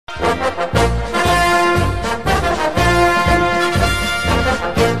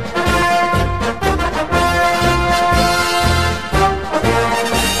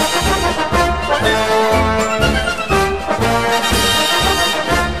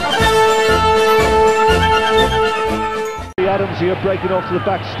here, breaking off to the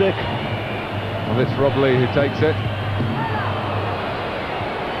back stick. Well, it's Robley who takes it.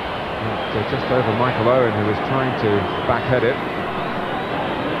 Just over Michael Owen, who was trying to backhead it.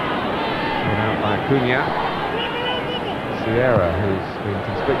 Put out by Cunha. Sierra, who's been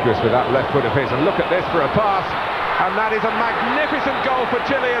conspicuous with that left foot of his. And look at this for a pass. And that is a magnificent goal for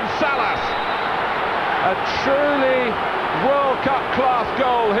Chile, and Salas. A truly World Cup class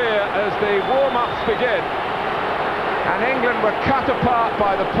goal here as the warm-ups begin. And England were cut apart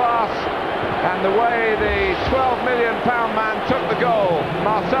by the pass and the way the £12 million man took the goal,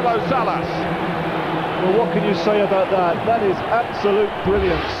 Marcelo Salas. Well, what can you say about that? That is absolute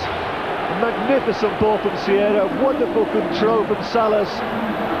brilliance. A magnificent ball from Sierra, wonderful control from Salas,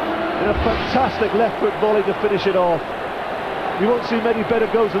 and a fantastic left foot volley to finish it off. You won't see many better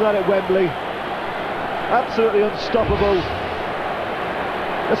goals than that at Wembley. Absolutely unstoppable.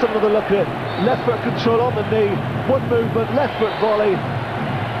 Let's have another look at it. Left foot control on the knee, one movement, left foot volley.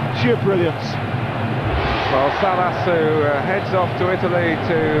 Sheer brilliance. Well, Salas, who heads off to Italy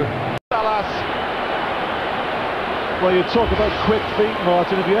to Salas. Well, you talk about quick feet,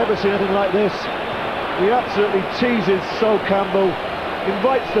 Martin. Have you ever seen anything like this? He absolutely teases Sol Campbell,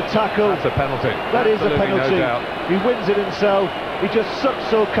 invites the tackle. That's a penalty. That is a penalty. No doubt. He wins it himself. He just sucks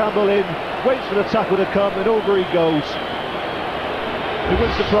Sol Campbell in, waits for the tackle to come, and over he goes. It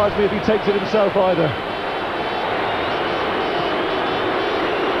wouldn't surprise me if he takes it himself either.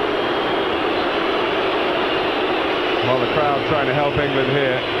 Well, the crowd trying to help England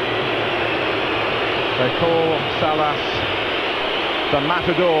here. They call Salas the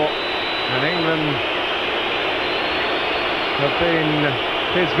Matador, and England have been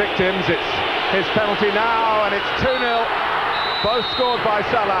his victims. It's his penalty now, and it's 2-0, both scored by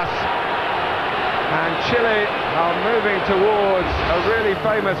Salas. And Chile are moving towards a really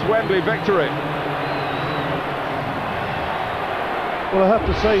famous Wembley victory. Well, I have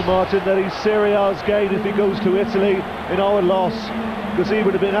to say, Martin, that he's Serie A's gain if he goes to Italy in our loss, because he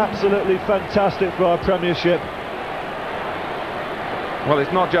would have been absolutely fantastic for our Premiership. Well,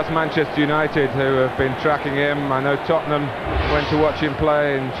 it's not just Manchester United who have been tracking him. I know Tottenham went to watch him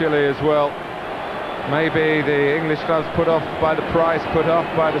play in Chile as well. Maybe the English clubs put off by the price, put off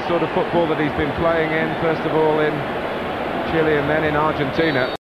by the sort of football that he's been playing in, first of all in Chile and then in Argentina.